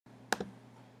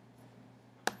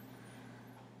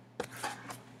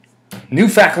New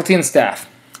faculty and staff,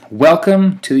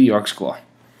 welcome to the York School.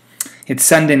 It's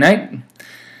Sunday night,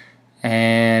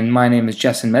 and my name is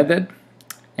Justin Medved,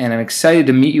 and I'm excited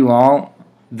to meet you all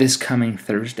this coming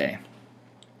Thursday.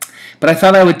 But I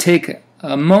thought I would take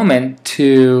a moment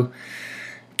to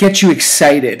get you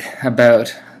excited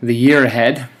about the year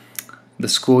ahead, the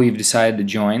school you've decided to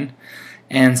join,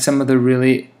 and some of the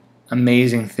really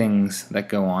amazing things that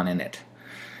go on in it.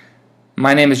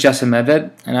 My name is Justin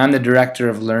Medved, and I'm the Director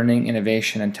of Learning,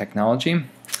 Innovation, and Technology.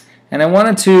 And I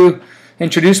wanted to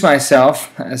introduce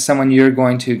myself as someone you're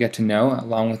going to get to know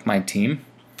along with my team,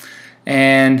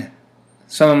 and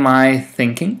some of my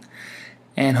thinking.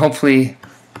 And hopefully,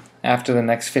 after the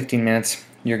next 15 minutes,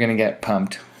 you're going to get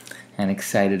pumped and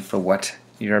excited for what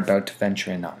you're about to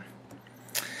venture in on.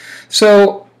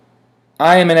 So,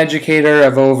 I am an educator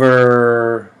of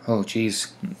over,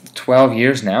 12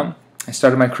 years now. I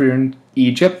started my career in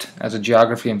Egypt as a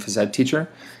geography and phys ed teacher,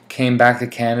 came back to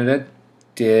Canada,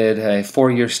 did a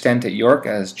 4-year stint at York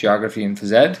as geography and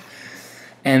phys ed,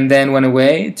 and then went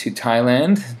away to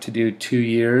Thailand to do 2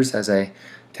 years as a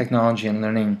technology and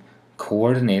learning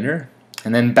coordinator,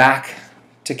 and then back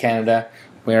to Canada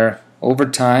where over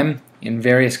time, in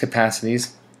various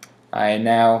capacities, I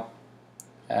now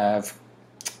have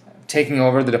taken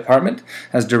over the department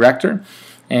as director,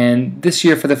 and this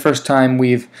year for the first time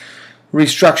we've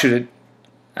restructured it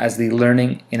as the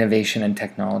Learning, Innovation, and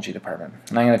Technology Department.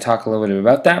 And I'm going to talk a little bit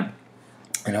about that,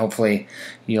 and hopefully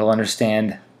you'll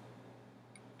understand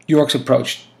York's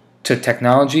approach to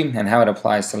technology and how it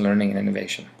applies to learning and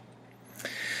innovation.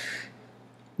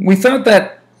 We thought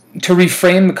that to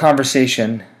reframe the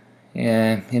conversation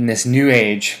in this new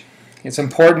age, it's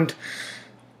important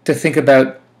to think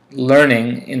about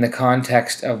learning in the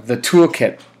context of the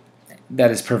toolkit that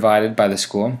is provided by the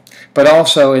school, but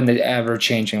also in the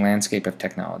ever-changing landscape of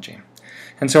technology.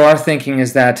 And so our thinking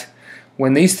is that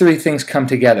when these three things come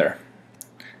together,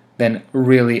 then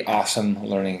really awesome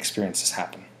learning experiences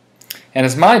happen. And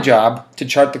it's my job to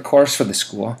chart the course for the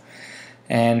school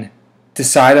and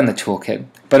decide on the toolkit,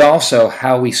 but also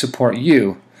how we support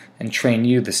you and train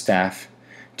you, the staff,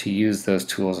 to use those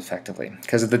tools effectively.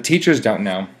 Because if the teachers don't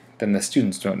know, then the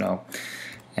students don't know.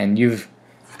 And you've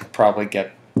probably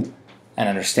get and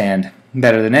understand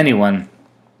better than anyone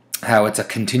how it's a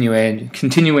continuous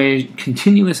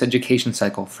education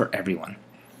cycle for everyone.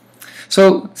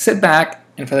 So sit back,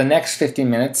 and for the next 15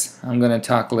 minutes, I'm going to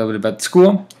talk a little bit about the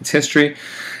school, its history,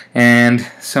 and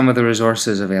some of the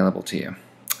resources available to you.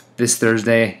 This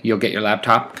Thursday, you'll get your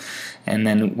laptop, and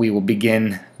then we will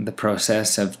begin the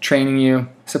process of training you,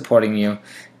 supporting you,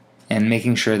 and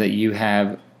making sure that you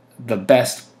have the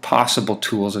best possible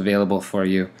tools available for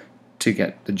you to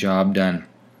get the job done,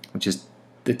 which is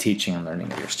the teaching and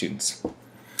learning of your students.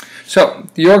 So,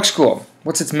 the York School,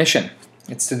 what's its mission?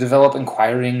 It's to develop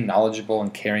inquiring, knowledgeable,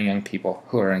 and caring young people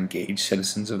who are engaged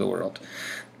citizens of the world.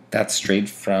 That's straight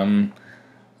from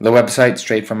the website,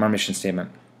 straight from our mission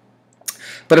statement.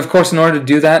 But of course, in order to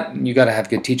do that, you've got to have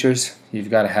good teachers,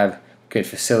 you've got to have good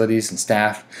facilities and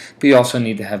staff, but you also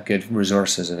need to have good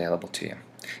resources available to you.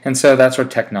 And so that's where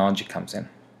technology comes in.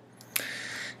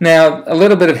 Now, a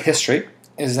little bit of history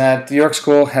is that the York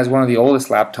School has one of the oldest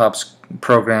laptops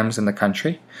programs in the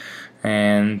country,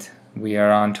 and we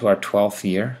are on to our 12th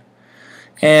year.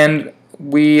 And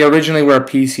we originally were a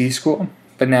PC school,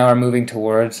 but now are moving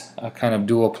towards a kind of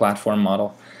dual platform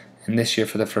model. And this year,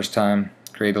 for the first time,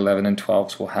 grade 11 and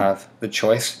 12s will have the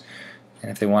choice,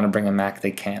 and if they want to bring a Mac, they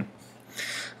can.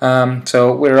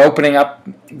 So we're opening up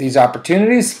these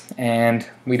opportunities, and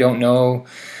we don't know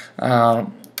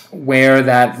where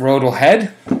that road will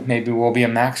head. Maybe we'll be a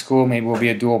Mac school, maybe we'll be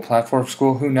a dual platform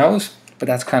school, who knows? But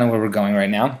that's kind of where we're going right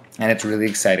now, and it's really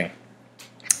exciting,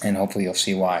 and hopefully you'll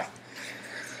see why.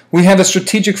 We have a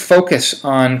strategic focus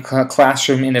on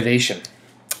classroom innovation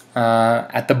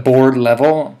at the board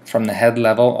level, from the head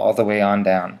level all the way on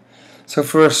down. So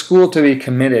for a school to be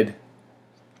committed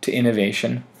to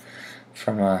innovation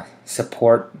from a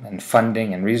support and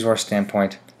funding and resource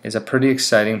standpoint is a pretty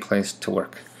exciting place to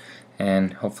work.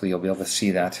 And hopefully you'll be able to see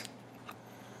that.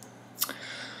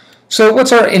 So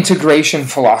what's our integration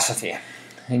philosophy?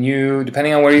 And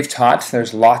depending on where you've taught,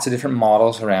 there's lots of different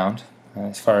models around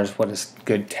as far as what does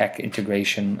good tech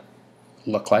integration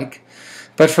look like.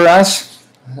 But for us,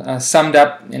 summed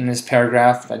up in this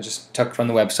paragraph I just took from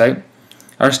the website,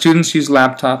 our students use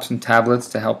laptops and tablets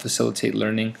to help facilitate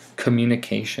learning,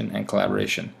 communication, and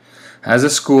collaboration. As a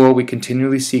school, we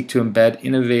continually seek to embed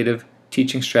innovative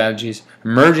teaching strategies,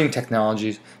 emerging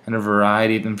technologies, and a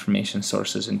variety of information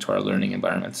sources into our learning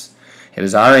environments. It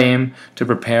is our aim to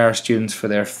prepare our students for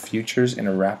their futures in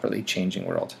a rapidly changing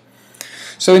world.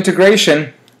 So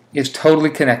integration is totally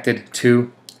connected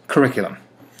to curriculum.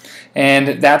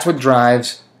 And that's what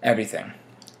drives everything.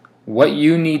 What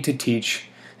you need to teach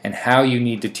and how you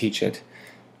need to teach it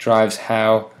drives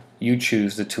how you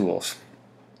choose the tools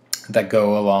that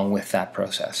go along with that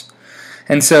process.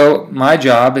 And so my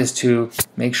job is to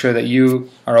make sure that you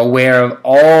are aware of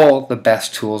all the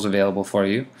best tools available for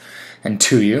you and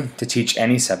to you to teach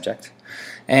any subject,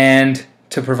 and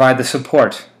to provide the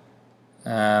support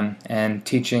and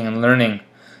teaching and learning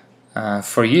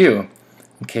for you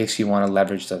in case you want to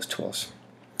leverage those tools.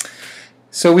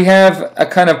 So we have a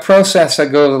kind of process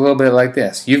that goes a little bit like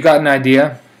this. You've got an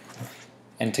idea,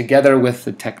 and together with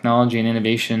the Technology and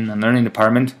Innovation and Learning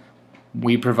Department,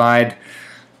 we provide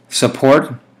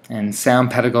support and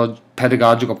sound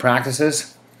pedagogical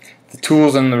practices, the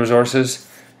tools and the resources,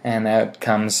 and out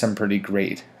comes some pretty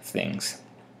great things.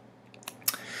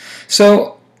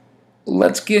 So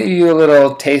let's give you a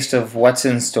little taste of what's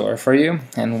in store for you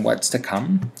and what's to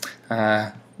come.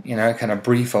 Kind of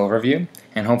brief overview,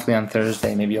 and hopefully on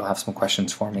Thursday maybe you'll have some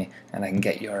questions for me and I can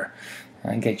get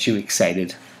you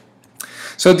excited.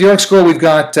 So at the York School we've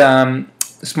got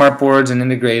smart boards and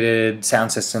integrated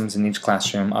sound systems in each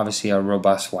classroom, obviously a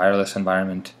robust wireless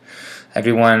environment.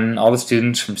 Everyone, all the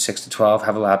students from 6 to 12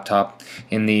 have a laptop.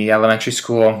 In the elementary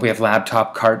school we have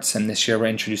laptop carts, and this year we're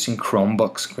introducing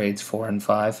Chromebooks, grades 4 and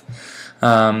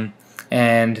 5,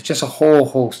 and just a whole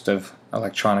host of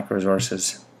electronic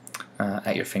resources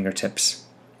at your fingertips.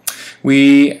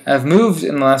 We have moved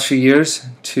in the last few years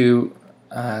to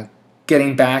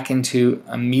getting back into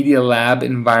a media lab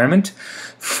environment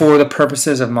for the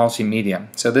purposes of multimedia.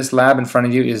 So this lab in front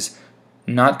of you is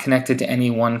not connected to any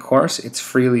one course. It's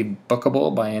freely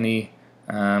bookable by any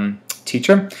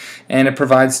teacher, and it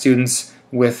provides students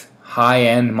with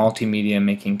high-end multimedia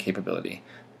making capability,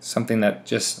 something that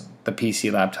just the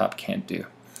PC laptop can't do,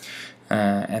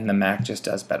 and the Mac just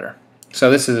does better. So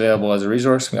this is available as a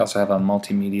resource. We also have a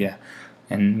multimedia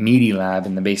and media lab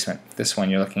in the basement. This one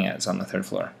you're looking at is on the 3rd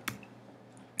floor.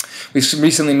 We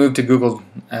recently moved to Google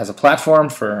as a platform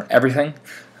for everything,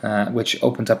 which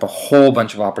opens up a whole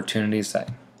bunch of opportunities that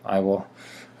I will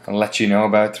let you know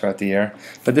about throughout the year.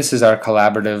 But this is our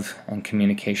collaborative and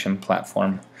communication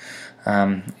platform,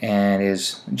 and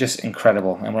is just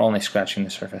incredible, and we're only scratching the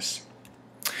surface.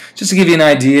 Just to give you an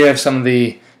idea of some of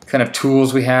the kind of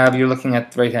tools we have, you're looking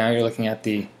at right now, you're looking at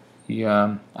the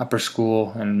upper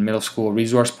school and middle school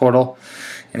resource portal,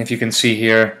 and if you can see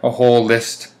here a whole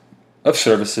list of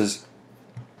services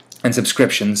and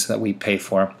subscriptions that we pay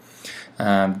for,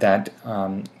 that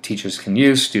teachers can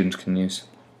use, students can use.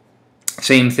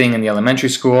 Same thing in the elementary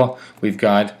school. We've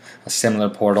got a similar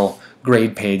portal,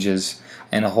 grade pages,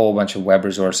 and a whole bunch of web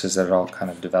resources that are all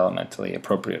kind of developmentally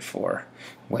appropriate for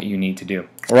what you need to do.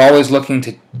 We're always looking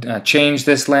to change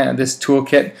this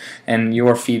toolkit, and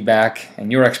your feedback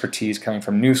and your expertise coming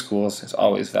from new schools is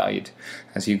always valued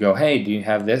as you go, hey, do you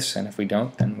have this? And if we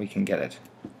don't, then we can get it.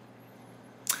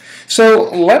 So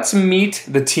let's meet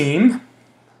the team.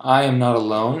 I am not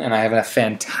alone, and I have a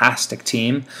fantastic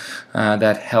team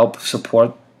that help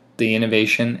support the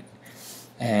innovation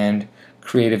and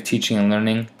creative teaching and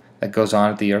learning that goes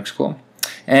on at the York School.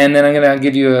 And then I'm going to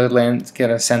give you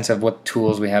get a sense of what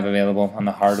tools we have available on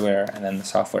the hardware and then the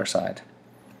software side.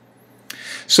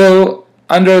 So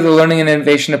under the Learning and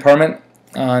Innovation Department,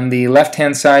 on the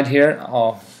left-hand side here,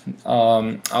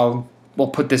 we'll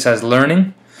put this as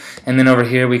learning. And then over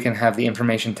here we can have the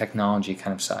information technology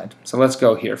kind of side. So let's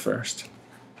go here first.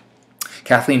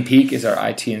 Kathleen Peak is our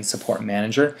IT and support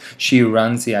manager. She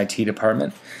runs the IT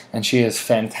department, and she is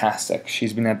fantastic.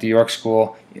 She's been at the York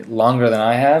School longer than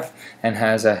I have and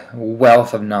has a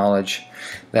wealth of knowledge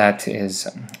that is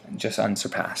just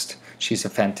unsurpassed. She's a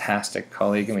fantastic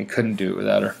colleague, and we couldn't do it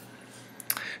without her.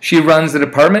 She runs the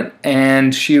department,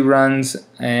 and she runs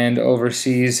and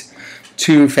oversees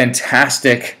 2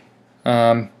 fantastic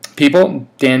people.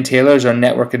 Dan Taylor is our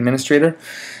network administrator.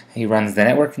 He runs the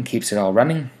network and keeps it all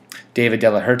running. David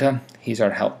De La Huerta, he's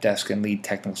our help desk and lead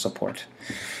technical support.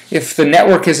 If the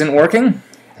network isn't working,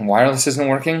 and wireless isn't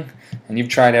working, and you've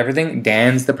tried everything,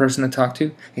 Dan's the person to talk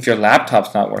to. If your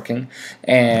laptop's not working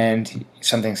and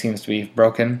something seems to be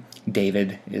broken,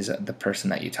 David is the person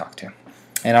that you talk to.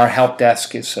 And our help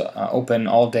desk is open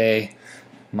all day,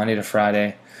 Monday to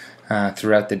Friday,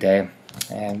 throughout the day.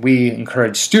 And we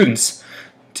encourage students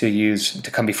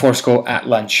to come before school, at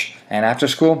lunch, and after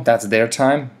school. That's their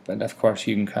time, but of course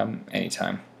you can come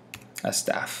anytime as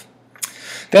staff.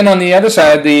 Then on the other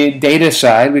side, the data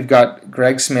side, we've got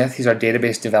Greg Smith. He's our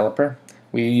database developer.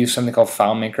 We use something called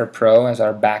FileMaker Pro as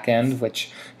our back end,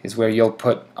 which is where you'll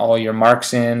put all your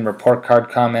marks in, report card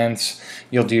comments,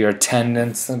 you'll do your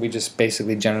attendance, and we just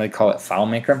basically generally call it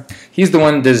FileMaker. He's the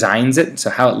one who designs it, so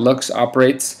how it looks,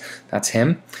 operates, that's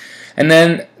him. And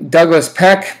then Douglas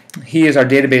Peck, he is our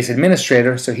database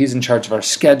administrator, so he's in charge of our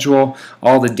schedule,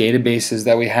 all the databases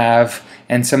that we have,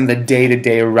 and some of the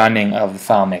day-to-day running of the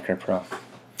FileMaker Pro.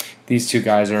 These two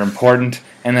guys are important,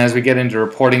 and as we get into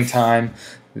reporting time,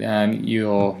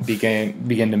 you'll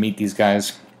begin to meet these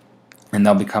guys, and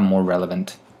they'll become more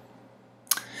relevant.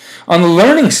 On the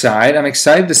learning side, I'm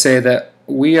excited to say that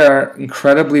we are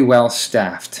incredibly well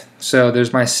staffed. So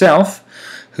there's myself,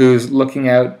 who's looking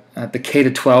out at the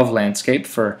K-12 landscape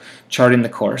for charting the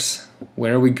course.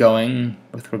 Where are we going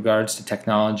with regards to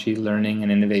technology, learning,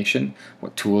 and innovation?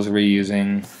 What tools are we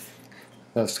using?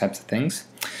 Those types of things.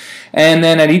 And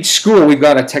then at each school, we've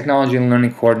got a technology and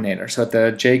learning coordinator. So at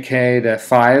the JK to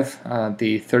 5,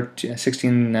 the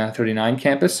 1639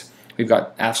 campus, we've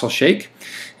got Afzal Sheikh,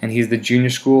 and he's the junior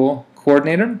school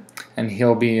coordinator, and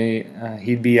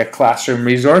he'd be a classroom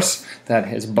resource that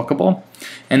is bookable.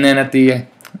 And then at the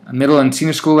middle and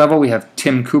senior school level, we have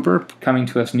Tim Cooper coming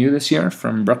to us new this year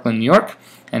from Brooklyn, New York,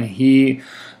 and he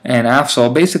and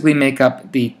Afzal basically make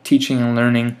up the teaching and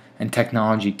learning and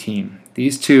technology team.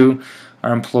 These two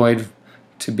are employed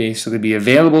to basically be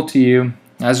available to you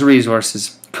as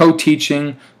resources,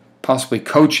 co-teaching, possibly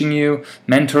coaching you,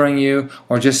 mentoring you,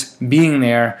 or just being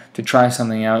there to try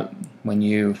something out when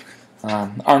you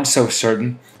aren't so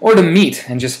certain, or to meet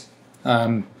and just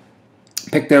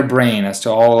pick their brain as to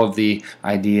all of the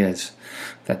ideas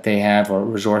that they have or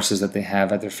resources that they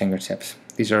have at their fingertips.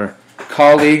 These are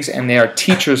colleagues, and they are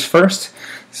teachers first,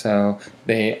 so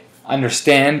they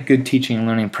understand good teaching and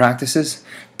learning practices,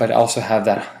 but also have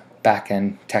that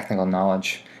back-end technical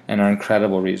knowledge and are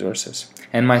incredible resources.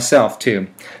 And myself too,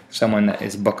 someone that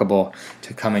is bookable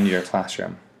to come into your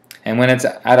classroom. And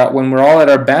when we're all at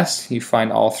our best, you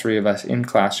find all three of us in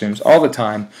classrooms all the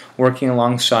time, working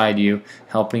alongside you,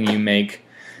 helping you make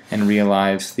and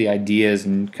realize the ideas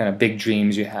and kind of big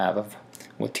dreams you have of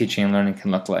what teaching and learning can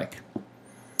look like.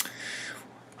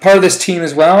 Part of this team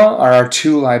as well are our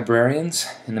two librarians.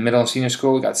 In the middle and senior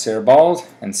school, we've got Sarah Bald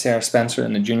and Sarah Spencer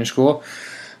in the junior school.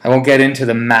 I won't get into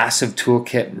the massive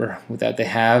toolkit that they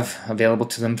have available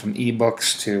to them, from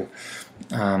ebooks to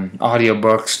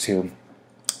audiobooks to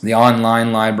the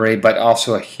online library, but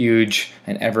also a huge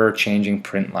and ever-changing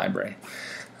print library.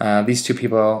 These two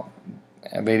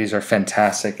ladies are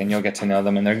fantastic, and you'll get to know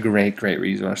them, and they're great, great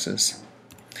resources.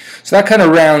 So that kind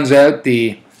of rounds out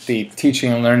the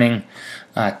teaching and learning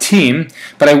team,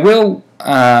 but I will,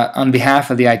 on behalf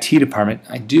of the IT department,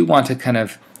 I do want to kind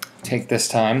of take this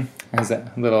time as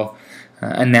a little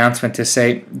announcement to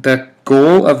say the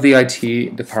goal of the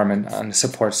IT department on the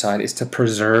support side is to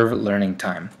preserve learning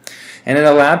time. And in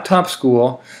a laptop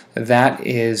school, that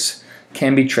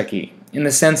can be tricky in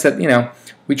the sense that,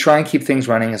 we try and keep things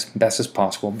running as best as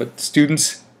possible, but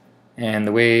students and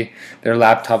the way their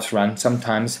laptops run,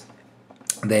 sometimes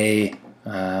they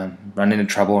run into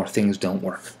trouble or things don't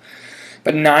work.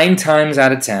 But 9 times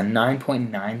out of 10,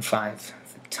 9.95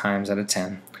 times out of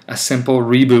 10, a simple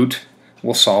reboot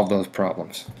will solve those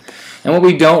problems. And what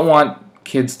we don't want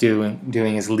kids doing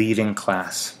is leaving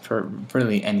class for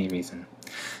really any reason.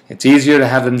 It's easier to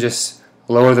have them just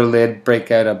lower their lid, break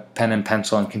out a pen and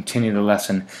pencil, and continue the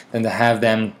lesson than to have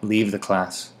them leave the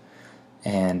class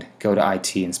and go to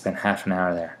IT and spend half an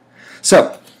hour there.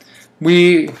 So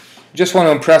we just want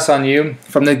to impress on you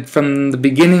from the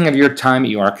beginning of your time at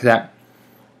York that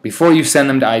before you send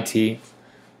them to IT,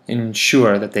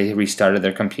 ensure that they restarted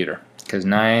their computer, because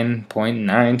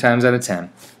 9.9 times out of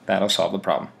 10, that'll solve the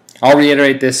problem. I'll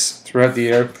reiterate this throughout the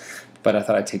year, but I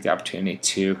thought I'd take the opportunity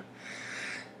to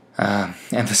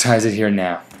emphasize it here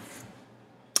now.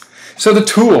 So the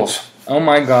tools. Oh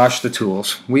my gosh, the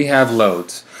tools. We have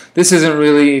loads. This isn't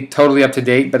really totally up to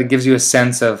date, but it gives you a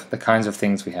sense of the kinds of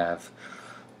things we have.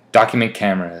 Document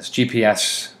cameras,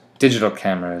 GPS, digital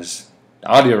cameras,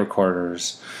 audio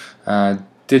recorders,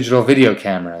 digital video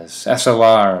cameras,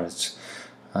 SLRs,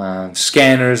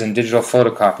 scanners and digital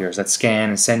photocopiers that scan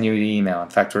and send you an email. In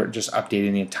fact, we're just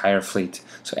updating the entire fleet,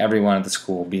 so everyone at the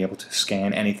school will be able to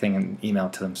scan anything and email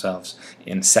to themselves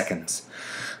in seconds.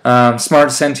 Smart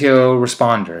Sentio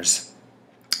responders,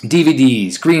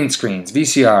 DVDs, green screens,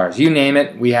 VCRs, you name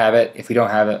it, we have it. If we don't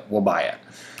have it, we'll buy it.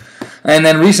 And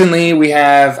then recently we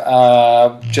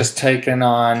have just taken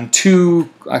on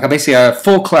basically a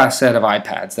full class set of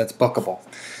iPads that's bookable.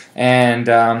 And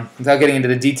without getting into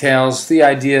the details, the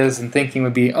ideas and thinking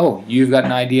would be, oh, you've got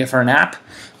an idea for an app?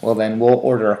 Well, then we'll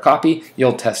order a copy,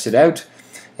 you'll test it out,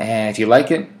 and if you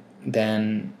like it,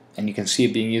 and you can see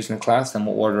it being used in the class, then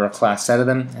we'll order a class set of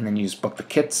them, and then you just book the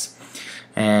kits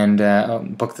and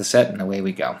book the set, and away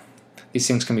we go. These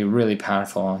things can be really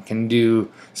powerful. Can do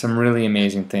some really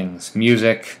amazing things.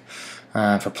 Music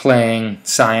for playing,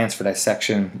 science for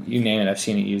dissection, you name it, I've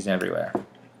seen it used everywhere.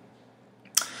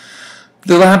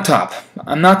 The laptop.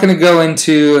 I'm not going to go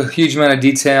into a huge amount of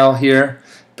detail here,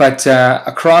 but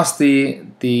across the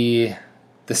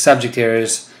subject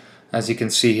areas, as you can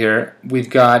see here, we've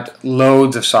got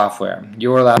loads of software.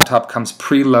 Your laptop comes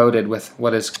preloaded with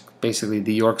what is basically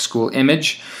the York School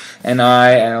image, and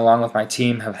I, and along with my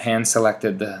team, have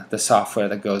hand-selected the software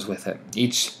that goes with it.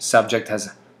 Each subject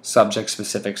has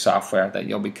subject-specific software that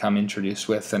you'll become introduced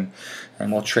with, and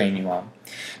we'll train you on.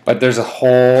 But there's a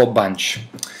whole bunch,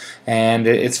 and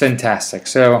it's fantastic.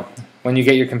 So when you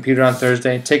get your computer on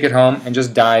Thursday, take it home and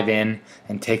just dive in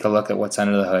and take a look at what's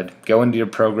under the hood. Go into your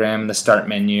program, the start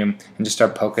menu, and just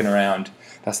start poking around.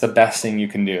 That's the best thing you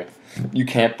can do. You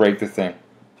can't break the thing.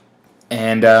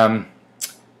 And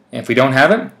if we don't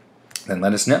have it, then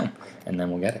let us know, and then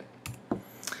we'll get it.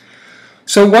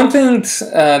 So one thing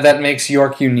that makes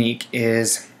York unique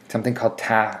is something called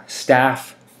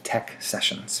Staff Tech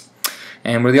Sessions.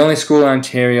 And we're the only school in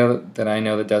Ontario that I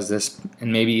know that does this,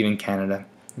 and maybe even Canada.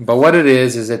 But what it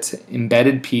is it's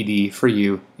embedded PD for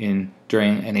you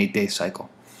during an 8-day cycle.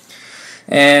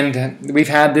 And we've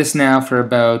had this now for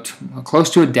about close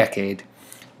to a decade.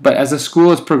 But as a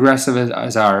school as progressive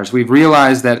as ours, we've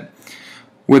realized that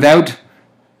without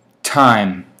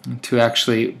time to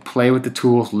actually play with the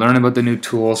tools, learn about the new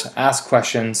tools, ask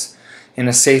questions in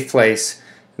a safe place,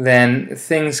 then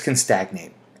things can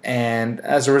stagnate. And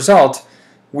as a result,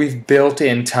 we've built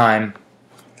in time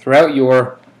throughout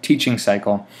your teaching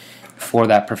cycle for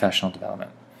that professional development.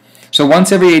 So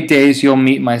once every 8 days, you'll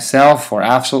meet myself or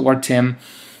Afsal or Tim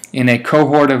in a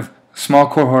small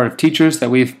cohort of teachers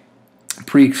that we've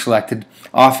pre-selected.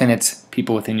 Often it's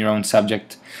people within your own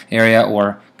subject area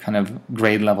or kind of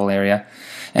grade level area.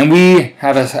 And we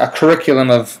have a curriculum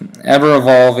of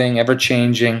ever-evolving,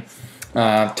 ever-changing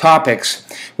topics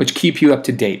which keep you up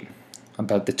to date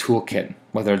about the toolkit,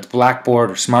 whether it's Blackboard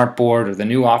or Smartboard or the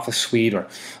new Office suite or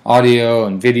audio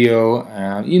and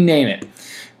video, you name it.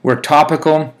 We're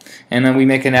topical, and then we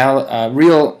make a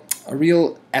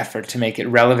real effort to make it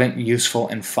relevant, useful,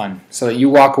 and fun, so that you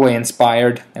walk away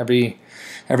inspired every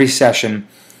session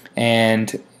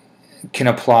and can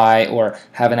apply or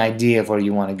have an idea of where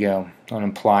you want to go and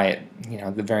apply it,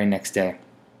 the very next day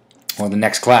or the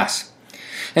next class.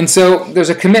 And so there's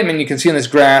a commitment you can see on this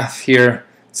graph here.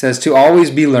 It says to always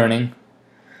be learning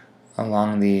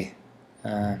along the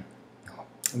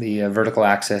vertical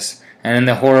axis, and in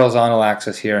the horizontal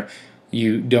axis here,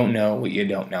 you don't know what you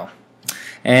don't know.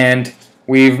 And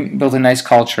we've built a nice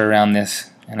culture around this,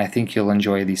 and I think you'll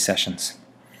enjoy these sessions.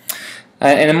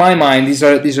 And in my mind, these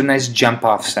are nice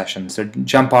jump-off sessions. They're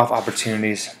jump-off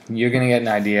opportunities. You're going to get an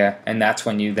idea, and that's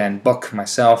when you then book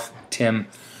myself, Tim,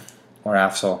 or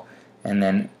Afsal, and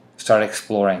then start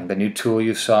exploring the new tool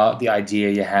you saw, the idea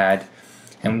you had.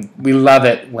 And we love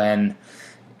it when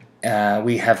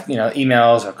we have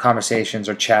emails or conversations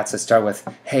or chats that start with,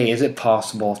 hey, is it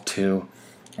possible to,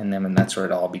 and that's where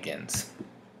it all begins.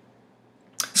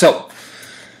 So,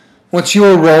 what's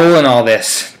your role in all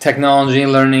this? Technology,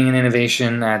 learning, and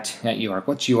innovation at York.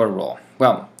 What's your role?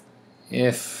 Well,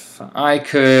 if I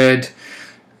could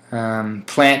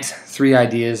plant 3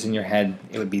 ideas in your head,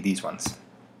 it would be these ones.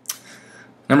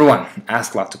 Number 1,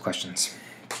 ask lots of questions.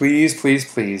 Please,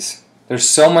 please, please. There's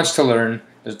so much to learn.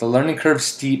 There's the learning curve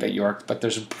steep at York, but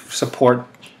there's support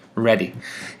ready,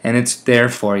 and it's there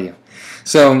for you.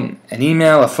 So an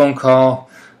email, a phone call,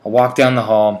 a walk down the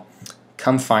hall,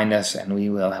 come find us and we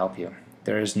will help you.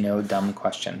 There is no dumb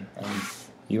question. And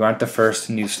you aren't the first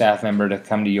new staff member to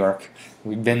come to York.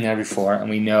 We've been there before, and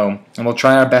we know, and we'll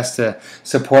try our best to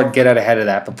support, get out ahead of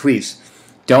that. But please,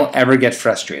 don't ever get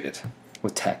frustrated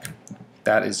with tech.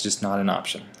 That is just not an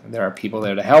option. There are people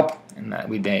there to help, and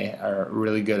they are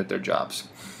really good at their jobs.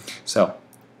 So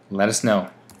let us know.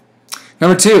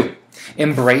 Number 2,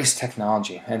 embrace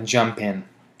technology and jump in.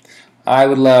 I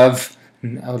would love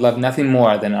nothing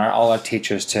more than all our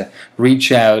teachers to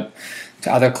reach out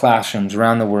to other classrooms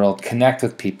around the world, connect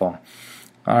with people.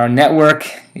 Our network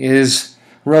is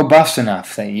robust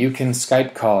enough that you can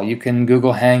Skype call, you can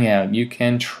Google Hangout, you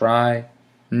can try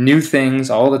new things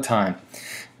all the time.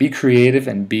 Be creative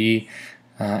and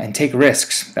take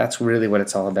risks. That's really what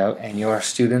it's all about, and your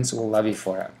students will love you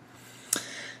for it.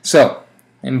 So,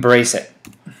 embrace it.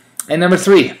 And number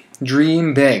 3,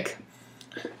 dream big.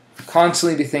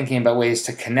 Constantly be thinking about ways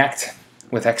to connect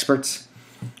with experts,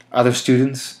 other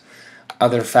students,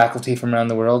 other faculty from around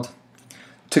the world.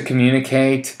 to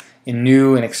communicate in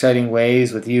new and exciting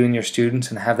ways with you and your students,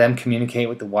 and have them communicate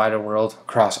with the wider world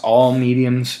across all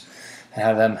mediums,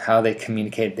 and how they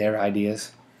communicate their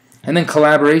ideas. And then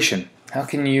collaboration. How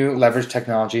can you leverage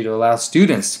technology to allow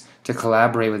students to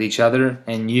collaborate with each other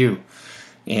and you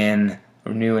in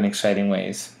new and exciting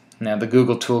ways? Now, the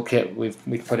Google Toolkit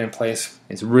we've put in place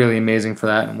is really amazing for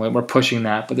that, and we're pushing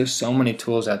that. But there's so many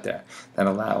tools out there that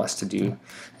allow us to do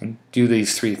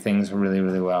these three things really,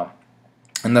 really well.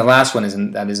 And the last one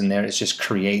isn't there. It's just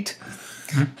create.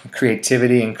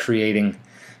 Creativity and creating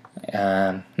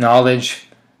knowledge,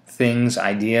 things,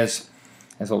 ideas.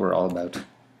 That's what we're all about.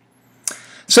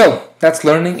 So that's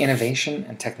learning, innovation,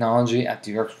 and technology at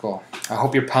the York School. I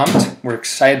hope you're pumped. We're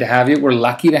excited to have you. We're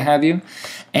lucky to have you.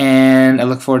 And I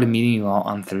look forward to meeting you all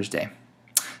on Thursday.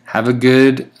 Have a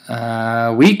good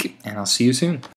week, and I'll see you soon.